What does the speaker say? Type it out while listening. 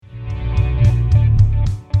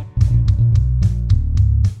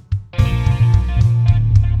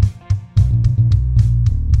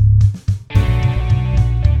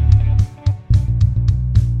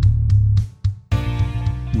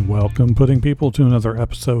Welcome, pudding people, to another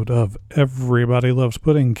episode of Everybody Loves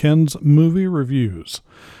Pudding, Ken's Movie Reviews.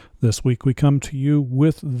 This week we come to you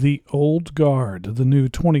with The Old Guard, the new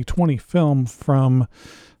 2020 film from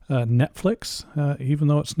Netflix. Even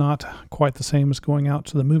though it's not quite the same as going out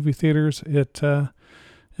to the movie theaters,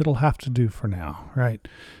 it'll have to do for now, right?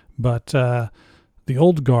 But The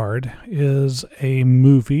Old Guard is a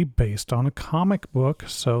movie based on a comic book,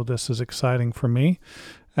 so this is exciting for me.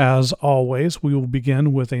 As always, we will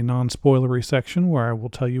begin with a non-spoilery section where I will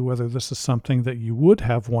tell you whether this is something that you would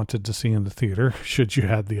have wanted to see in the theater, should you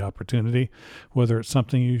had the opportunity, whether it's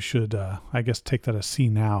something you should, take that as see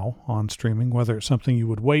now on streaming, whether it's something you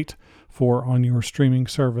would wait for on your streaming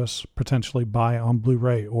service, potentially buy on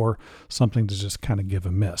Blu-ray, or something to just kind of give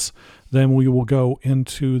a miss. Then we will go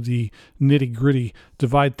into the nitty-gritty,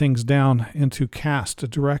 divide things down into cast,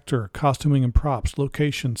 director, costuming and props,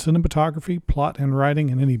 location, cinematography, plot and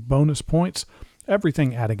writing, and any bonus points,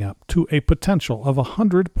 everything adding up to a potential of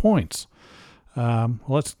 100 points.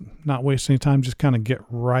 Let's not waste any time, just kind of get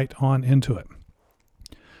right on into it.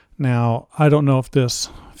 Now, I don't know if this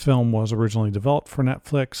film was originally developed for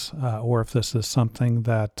Netflix or if this is something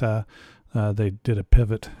that they did a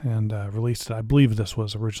pivot and released it. I believe this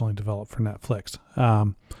was originally developed for Netflix.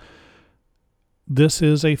 This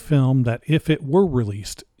is a film that, if it were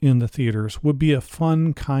released in the theaters, would be a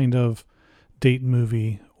fun kind of date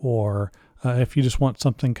movie, or if you just want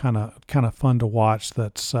something kind of fun to watch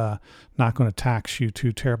that's not going to tax you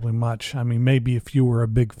too terribly much. I mean, maybe if you were a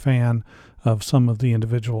big fan of some of the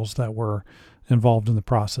individuals that were involved in the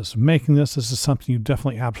process of making this is something you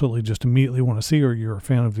definitely absolutely just immediately want to see, or you're a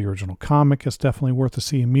fan of the original comic, it's definitely worth a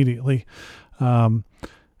see immediately.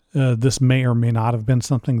 This may or may not have been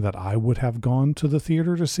something that I would have gone to the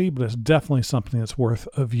theater to see, but it's definitely something that's worth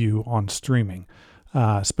a view on streaming,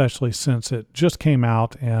 especially since it just came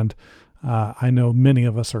out, and I know many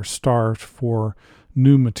of us are starved for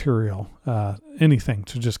new material, anything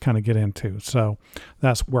to just kind of get into. So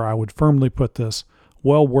that's where I would firmly put this.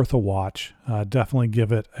 Well worth a watch. Definitely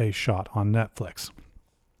give it a shot on Netflix.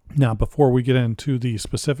 Now, before we get into the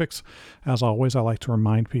specifics, as always, I like to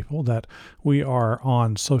remind people that we are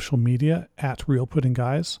on social media at Real Pudding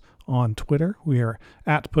Guys on Twitter. We are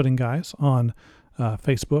at Pudding Guys on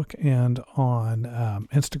Facebook and on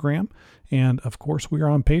Instagram. And of course, we are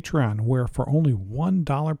on Patreon, where for only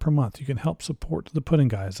 $1 per month, you can help support the Pudding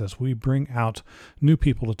Guys as we bring out new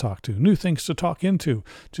people to talk to, new things to talk into,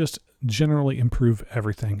 just generally improve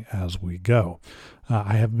everything as we go.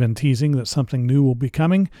 I have been teasing that something new will be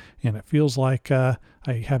coming, and it feels like I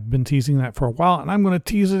have been teasing that for a while, and I'm going to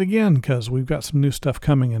tease it again because we've got some new stuff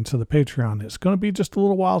coming into the Patreon. It's going to be just a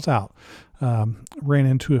little whiles out. Ran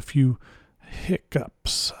into a few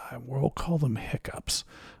hiccups. We'll call them hiccups.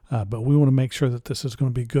 But we want to make sure that this is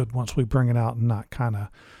going to be good once we bring it out and not kind of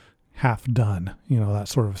half done, that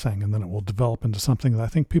sort of thing. And then it will develop into something that I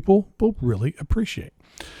think people will really appreciate.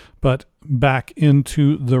 But back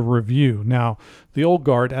into the review. Now, The Old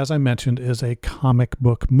Guard, as I mentioned, is a comic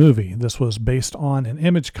book movie. This was based on an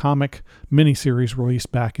Image comic miniseries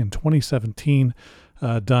released back in 2017,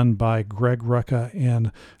 done by Greg Rucka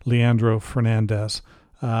and Leandro Fernandez.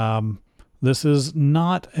 This is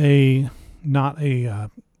not a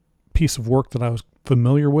piece of work that I was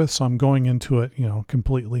familiar with, so I'm going into it,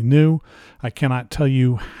 completely new. I cannot tell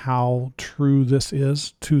you how true this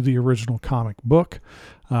is to the original comic book,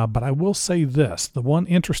 but I will say this. The one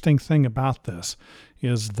interesting thing about this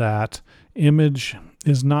is that Image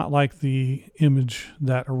is not like the Image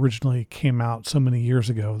that originally came out so many years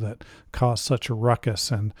ago that caused such a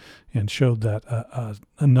ruckus and showed that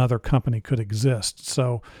another company could exist.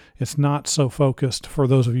 So it's not so focused, for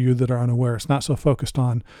those of you that are unaware, it's not so focused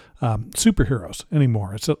on superheroes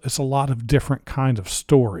anymore. It's a lot of different kinds of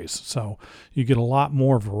stories. So you get a lot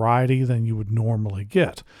more variety than you would normally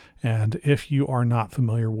get. And if you are not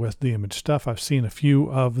familiar with the Image stuff, I've seen a few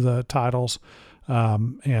of the titles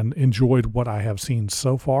and enjoyed what I have seen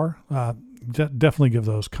so far. Definitely give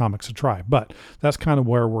those comics a try. But that's kind of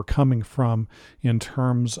where we're coming from in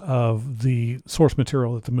terms of the source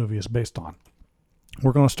material that the movie is based on.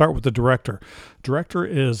 We're going to start with the director. Director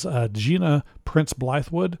is Gina Prince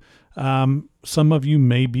Bythewood. Some of you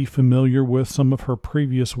may be familiar with some of her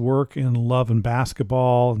previous work in Love and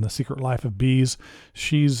Basketball and The Secret Life of Bees.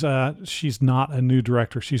 She's not a new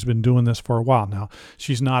director. She's been doing this for a while now.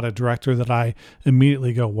 She's not a director that I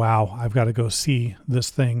immediately go, wow, I've got to go see this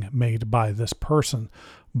thing made by this person.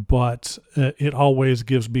 But it always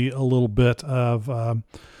gives me a little bit of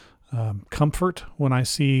comfort when I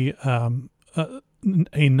see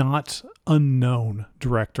a not unknown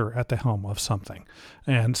director at the helm of something,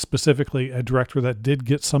 and specifically a director that did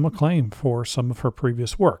get some acclaim for some of her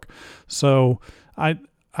previous work. So I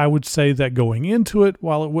would say that going into it,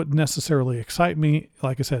 while it wouldn't necessarily excite me,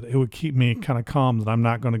 like I said, it would keep me kind of calm that I'm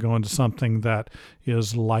not going to go into something that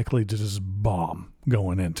is likely to just bomb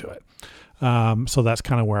going into it. So that's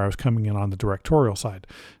kind of where I was coming in on the directorial side.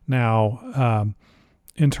 Now,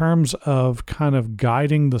 in terms of kind of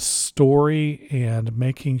guiding the story and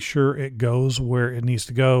making sure it goes where it needs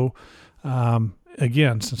to go,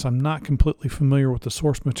 again, since I'm not completely familiar with the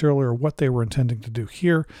source material or what they were intending to do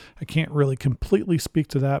here, I can't really completely speak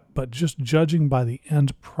to that, but just judging by the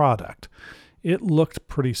end product, it looked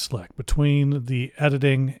pretty slick. Between the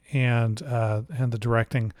editing and the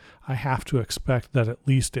directing, I have to expect that at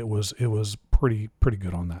least it was pretty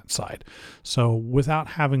good on that side. So without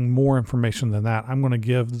having more information than that, I'm going to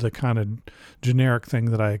give the kind of generic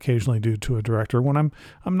thing that I occasionally do to a director when I'm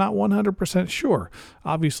not 100% sure.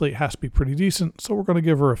 Obviously, it has to be pretty decent, so we're going to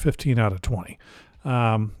give her a 15 out of 20.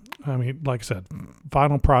 I mean, like I said,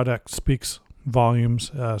 final product speaks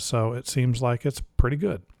volumes, so it seems like it's pretty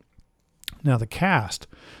good. Now the cast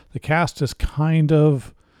is kind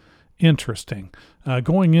of interesting.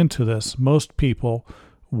 Going into this, most people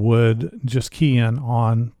would just key in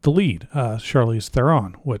on the lead, Charlize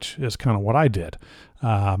Theron, which is kind of what I did.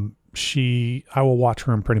 I will watch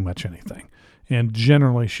her in pretty much anything, and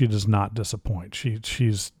generally she does not disappoint.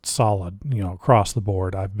 She's solid, across the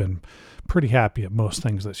board. I've been pretty happy at most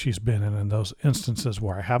things that she's been in those instances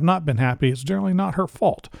where I have not been happy, it's generally not her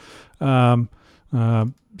fault.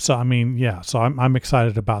 So I mean, yeah. So I'm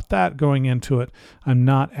excited about that going into it. I'm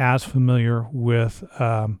not as familiar with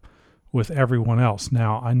everyone else.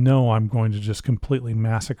 Now I know I'm going to just completely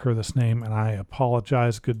massacre this name, and I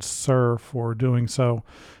apologize, good sir, for doing so.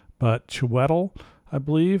 But Chiwetel, I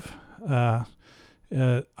believe,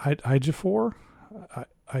 Ejiofor.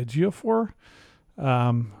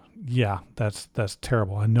 Yeah, that's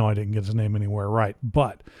terrible. I know I didn't get his name anywhere right,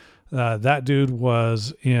 but. That dude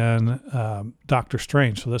was in Doctor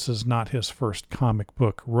Strange, so this is not his first comic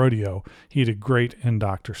book rodeo. He did great in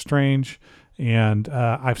Doctor Strange, and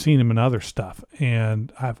I've seen him in other stuff,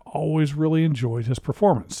 and I've always really enjoyed his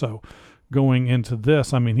performance. So going into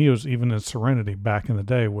this, I mean, he was even in Serenity back in the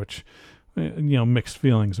day, which, mixed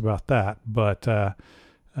feelings about that. But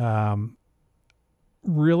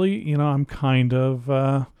really, I'm kind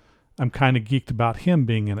of geeked about him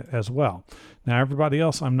being in it as well. Now, everybody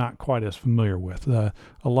else I'm not quite as familiar with. A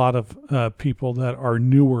lot of people that are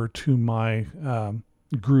newer to my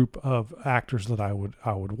group of actors that I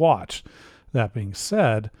would watch. That being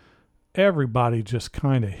said, everybody just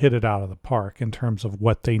kind of hit it out of the park in terms of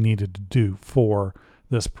what they needed to do for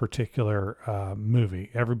this particular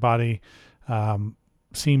movie. Everybody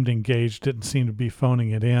seemed engaged, didn't seem to be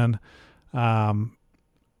phoning it in.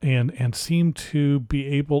 And seemed to be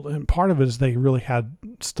able, and part of it is they really had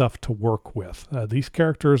stuff to work with. These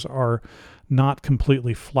characters are not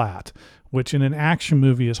completely flat, which in an action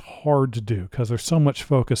movie is hard to do because there's so much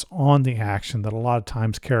focus on the action that a lot of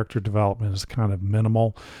times character development is kind of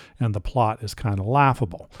minimal and the plot is kind of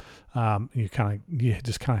laughable. You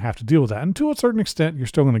just kind of have to deal with that. And to a certain extent, you're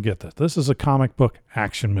still going to get that. This is a comic book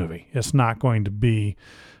action movie. It's not going to be,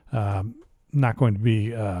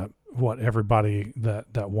 what everybody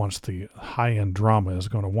that wants the high-end drama is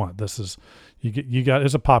going to want. This is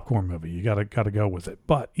it's a popcorn movie. You got to go with it.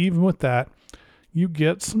 But even with that, you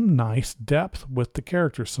get some nice depth with the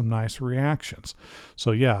characters, some nice reactions.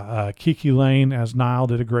 So yeah, Kiki Lane as Nile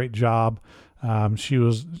did a great job. She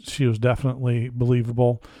was definitely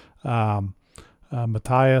believable.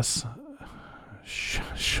 Matthias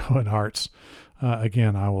Schoenaerts.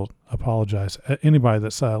 Again, I will apologize. Anybody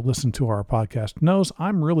that's listened to our podcast knows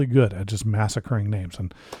I'm really good at just massacring names,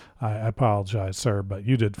 and I apologize, sir, but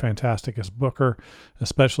you did fantastic as Booker,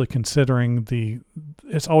 especially considering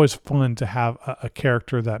it's always fun to have a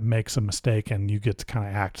character that makes a mistake and you get to kind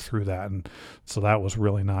of act through that, and so that was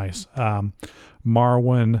really nice.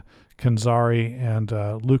 Marwan Kenzari and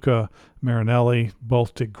Luca Marinelli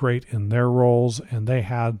both did great in their roles, and they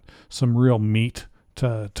had some real meat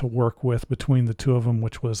to work with between the two of them,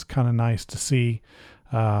 which was kind of nice to see.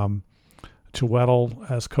 Chiwetel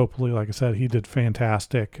as Copley, like I said, he did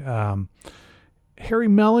fantastic. Harry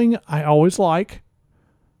Melling, I always like.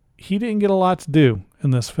 He didn't get a lot to do in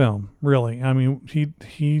this film, really. I mean,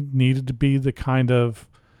 he needed to be the kind of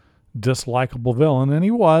dislikable villain, and he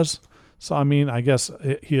was. So, I mean, I guess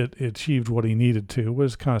he achieved what he needed to. It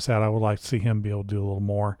was kind of sad. I would like to see him be able to do a little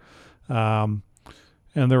more.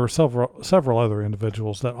 And there were several other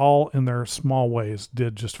individuals that all in their small ways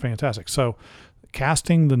did just fantastic. So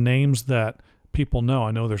casting the names that people know.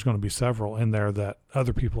 I know there's going to be several in there that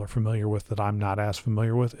other people are familiar with that I'm not as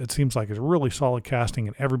familiar with. It seems like it's really solid casting,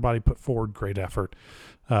 and everybody put forward great effort.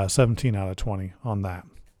 17 out of 20 on that.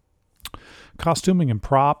 Costuming and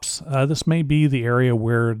props. This may be the area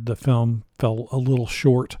where the film fell a little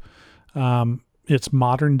short. It's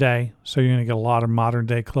modern day, so you're going to get a lot of modern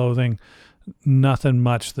day clothing. Nothing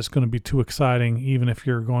much that's going to be too exciting, even if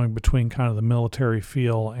you're going between kind of the military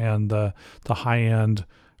feel and the high-end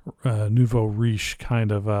nouveau riche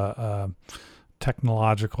kind of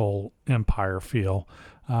technological empire feel.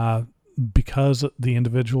 Because the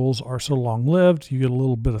individuals are so long-lived, you get a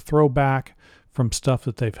little bit of throwback from stuff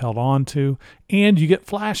that they've held on to, and you get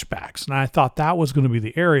flashbacks. And I thought that was going to be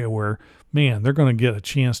the area where, man, they're going to get a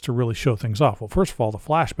chance to really show things off. Well, first of all, the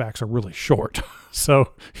flashbacks are really short,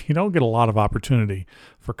 so you don't get a lot of opportunity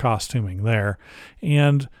for costuming there.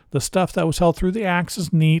 And the stuff that was held through the acts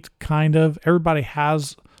is neat, kind of. Everybody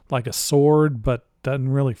has like a sword, but doesn't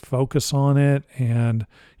really focus on it, and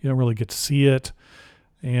you don't really get to see it.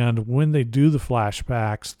 And when they do the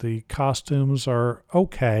flashbacks, the costumes are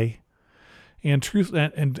okay. And truth,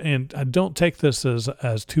 and I don't take this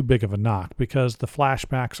as too big of a knock, because the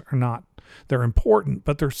flashbacks are not, they're important,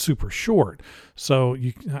 but they're super short. So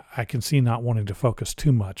I can see not wanting to focus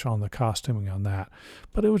too much on the costuming on that.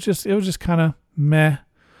 But it was just kind of meh.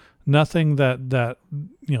 Nothing that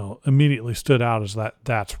immediately stood out as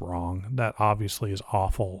that's wrong. That obviously is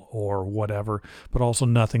awful or whatever, but also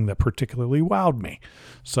nothing that particularly wowed me.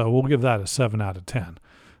 So we'll give that a 7 out of 10.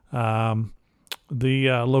 The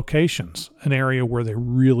locations, an area where they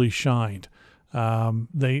really shined.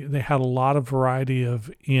 They had a lot of variety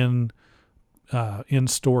of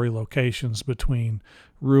in-story locations between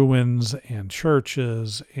ruins and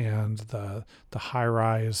churches and the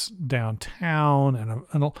high-rise downtown,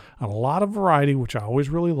 and a lot of variety, which I always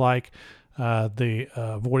really like. They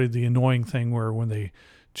avoided the annoying thing where when they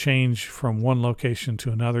change from one location to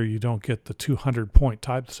another, you don't get the 200-point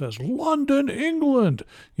type that says London, England.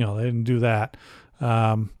 They didn't do that.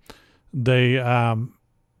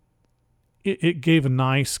 It gave a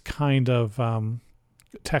nice kind of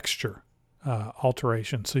texture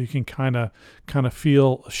alteration, so you can kind of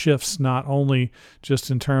feel shifts, not only just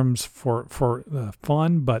in terms for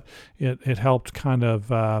fun, but it helped kind of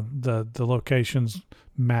the locations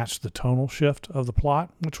match the tonal shift of the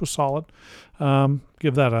plot, which was solid.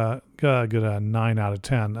 Give that a good 9 out of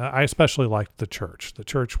 10. I especially liked the church. The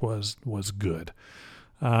church was good.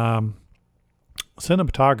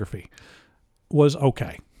 Cinematography was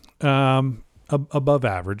okay, above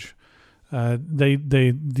average.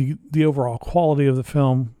 The overall quality of the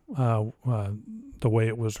film, the way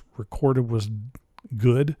it was recorded was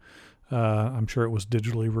good. I'm sure it was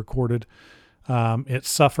digitally recorded. It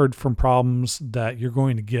suffered from problems that you're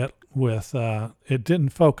going to get with, it didn't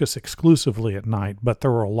focus exclusively at night, but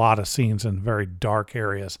there were a lot of scenes in very dark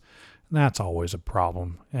areas. And that's always a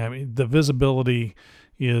problem. I mean, the visibility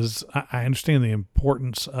is, I understand the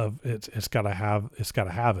importance of it. It's got to have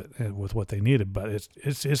it with what they needed, but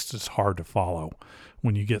it's just hard to follow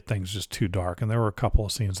when you get things just too dark. And there were a couple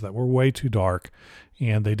of scenes that were way too dark,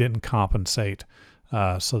 and they didn't compensate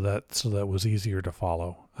so that it was easier to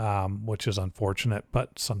follow, which is unfortunate.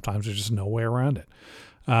 But sometimes there's just no way around it.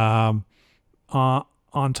 On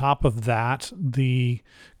top of that, the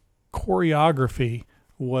choreography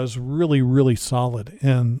was really, really solid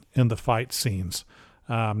in the fight scenes.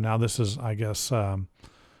 Now, this is, I guess,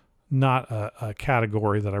 not a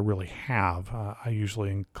category that I really have. I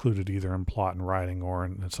usually include it either in plot and writing or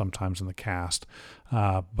sometimes in the cast.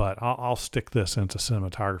 But I'll stick this into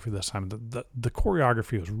cinematography this time. The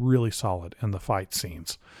choreography was really solid in the fight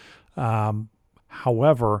scenes.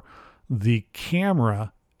 However, the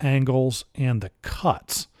camera angles and the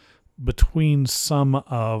cuts between some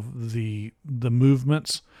of the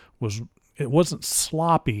movements wasn't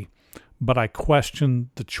sloppy, but I questioned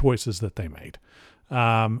the choices that they made.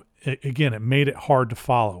 It made it hard to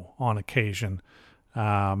follow on occasion.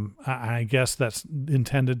 I guess that's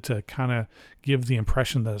intended to kind of give the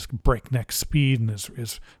impression that it's breakneck speed and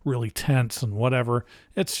is really tense and whatever.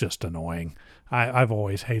 It's just annoying. I've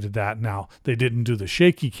always hated that. Now, they didn't do the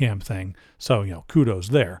shaky cam thing, so, kudos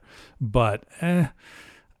there. But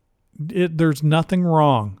there's nothing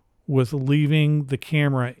wrong with leaving the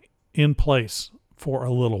camera in place for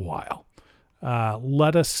a little while.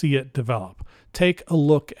 Let us see it develop. Take a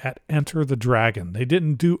look at Enter the Dragon. They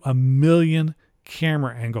didn't do a million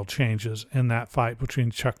camera angle changes in that fight between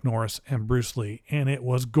Chuck Norris and Bruce Lee, and it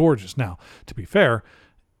was gorgeous. Now, to be fair,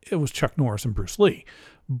 it was Chuck Norris and Bruce Lee,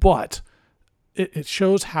 but it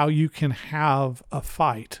shows how you can have a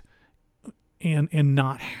fight and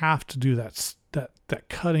not have to do that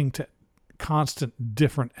constant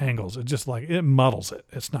different angles. It just like, it muddles it.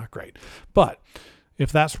 It's not great. But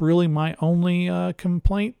if that's really my only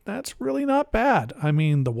complaint, that's really not bad. I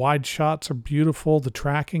mean, the wide shots are beautiful. The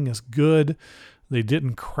tracking is good. They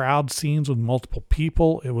didn't crowd scenes with multiple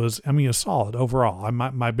people. It was solid overall.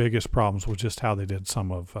 My biggest problems was just how they did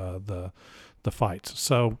some of the fights.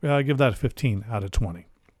 So I give that a 15 out of 20.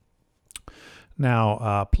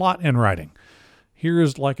 Now, plot and writing.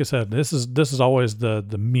 Here's, like I said, this is always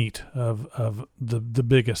the meat of the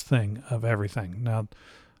biggest thing of everything. Now,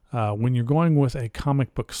 when you're going with a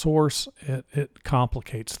comic book source, it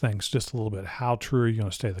complicates things just a little bit. How true are you going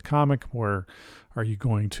to stay to the comic? Where are you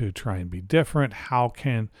going to try and be different? How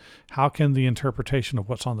can the interpretation of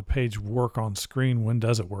what's on the page work on screen? When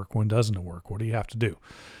does it work? When doesn't it work? What do you have to do?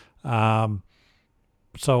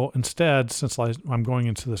 So instead, since I'm going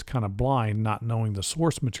into this kind of blind, not knowing the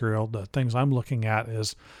source material, the things I'm looking at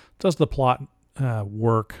is, does the plot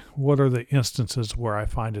work? What are the instances where I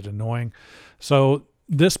find it annoying? So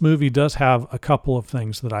this movie does have a couple of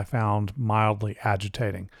things that I found mildly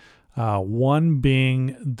agitating. One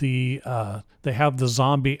being they have the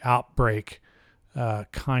zombie outbreak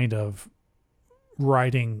kind of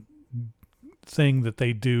writing thing that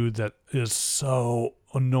they do that is so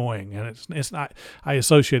annoying, and it's not. I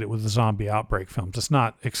associate it with the zombie outbreak films. It's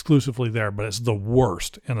not exclusively there, but it's the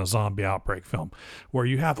worst in a zombie outbreak film, where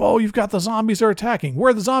you've got the zombies are attacking.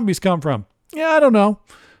 Where the zombies come from? Yeah, I don't know.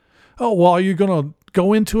 Oh, well, are you going to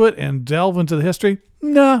go into it and delve into the history?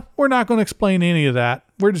 Nah, we're not going to explain any of that.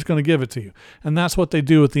 We're just going to give it to you. And that's what they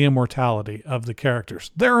do with the immortality of the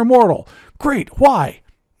characters. They're immortal. Great. Why?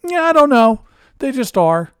 Yeah, I don't know. They just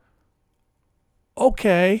are.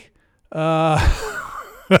 Okay. And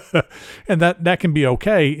that can be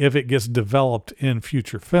okay if it gets developed in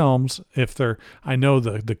future films. I know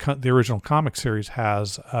the original comic series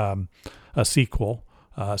has a sequel,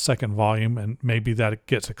 second volume, and maybe that it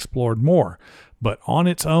gets explored more. But on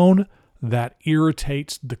its own, that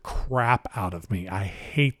irritates the crap out of me. I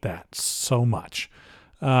hate that so much.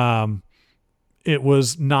 It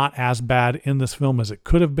was not as bad in this film as it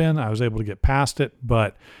could have been. I was able to get past it,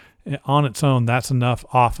 but on its own, that's enough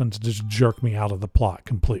often to just jerk me out of the plot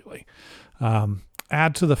completely.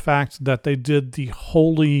 Add to the fact that they did the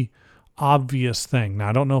wholly obvious thing. Now,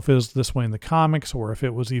 I don't know if it was this way in the comics or if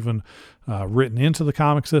it was even written into the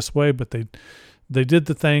comics this way, but they did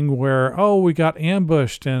the thing where, we got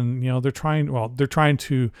ambushed, and they're trying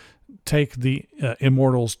to take the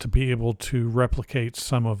immortals to be able to replicate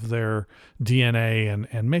some of their DNA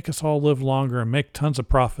and make us all live longer and make tons of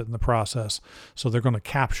profit in the process. So they're going to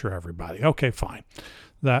capture everybody. Okay, fine.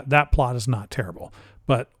 That plot is not terrible.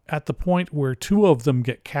 But at the point where two of them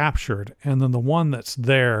get captured, and then the one that's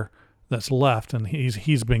left, and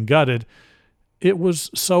he's been gutted, it was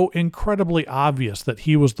so incredibly obvious that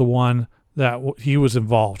he was the one that he was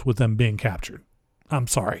involved with them being captured. I'm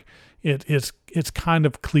sorry. It's kind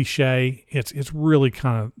of cliche. It's really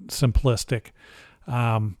kind of simplistic.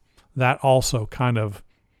 That also kind of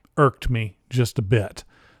irked me just a bit.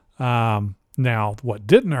 Now, what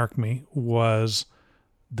didn't irk me was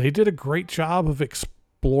they did a great job of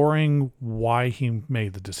exploring why he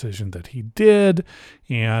made the decision that he did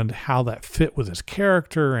and how that fit with his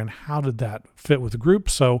character and how did that fit with the group.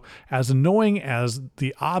 So as annoying as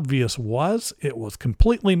the obvious was, it was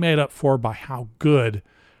completely made up for by how good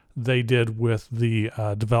they did with the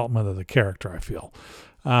development of the character, I feel.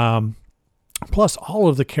 Plus, all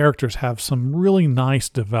of the characters have some really nice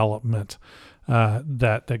development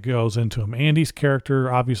that goes into them. Andy's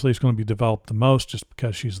character obviously is going to be developed the most just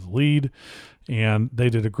because she's the lead, and they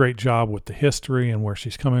did a great job with the history and where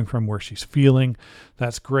she's coming from, where she's feeling.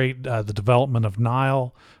 That's great. The development of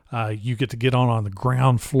Niall, you get to get on the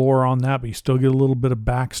ground floor on that, but you still get a little bit of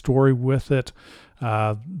backstory with it.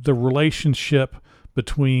 The relationship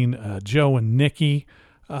between Joe and Nikki,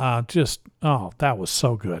 that was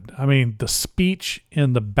so good. I mean, the speech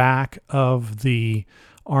in the back of the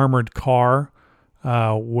armored car,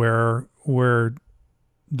 where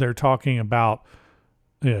they're talking about,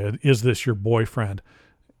 is this your boyfriend?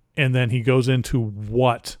 And then he goes into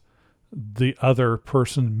what the other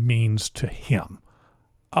person means to him.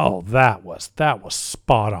 Oh, that was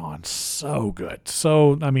spot on. So good.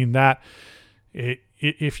 So, I mean,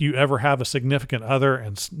 if you ever have a significant other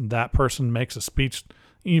and that person makes a speech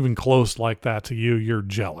even close like that to you, you're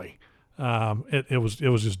jelly. It was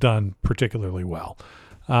just done particularly well.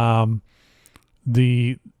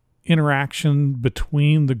 The interaction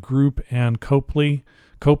between the group and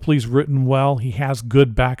Copley's written well. He has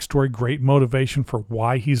good backstory, great motivation for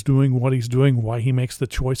why he's doing what he's doing, why he makes the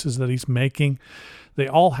choices that he's making. They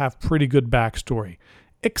all have pretty good backstory,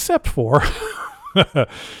 except for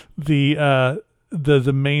The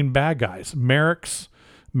main bad guys. Merrick's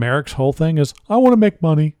whole thing is, I want to make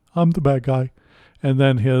money. I'm the bad guy. And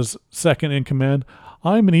then his second in command,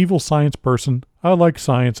 I'm an evil science person. I like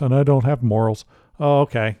science and I don't have morals. Oh,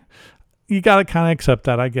 okay. You got to kind of accept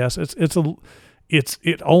that, I guess.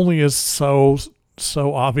 It only is so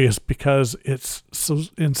obvious because it's so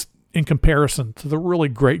in comparison to the really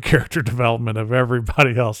great character development of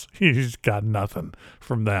everybody else. He's got nothing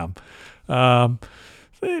from them. But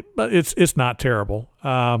it's not terrible.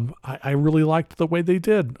 I really liked the way they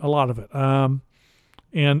did a lot of it.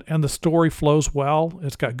 And the story flows well.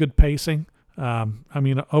 It's got good pacing.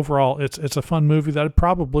 Overall, it's a fun movie that I'd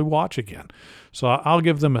probably watch again. So I'll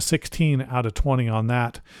give them a 16 out of 20 on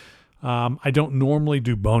that. I don't normally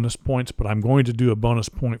do bonus points, but I'm going to do a bonus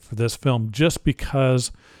point for this film just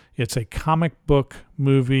because it's a comic book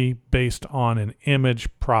movie based on an Image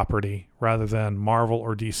property rather than Marvel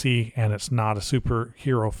or DC, and it's not a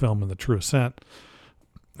superhero film in the truest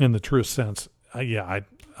sense.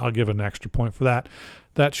 I'll give an extra point for that.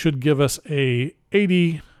 That should give us a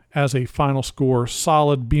 80 as a final score,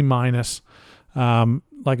 solid B-. Like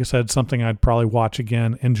I said, something I'd probably watch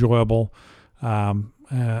again, enjoyable.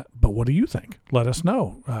 But what do you think? Let us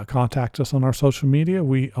know. Contact us on our social media.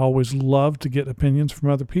 We always love to get opinions from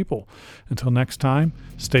other people. Until next time,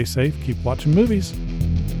 stay safe, keep watching movies.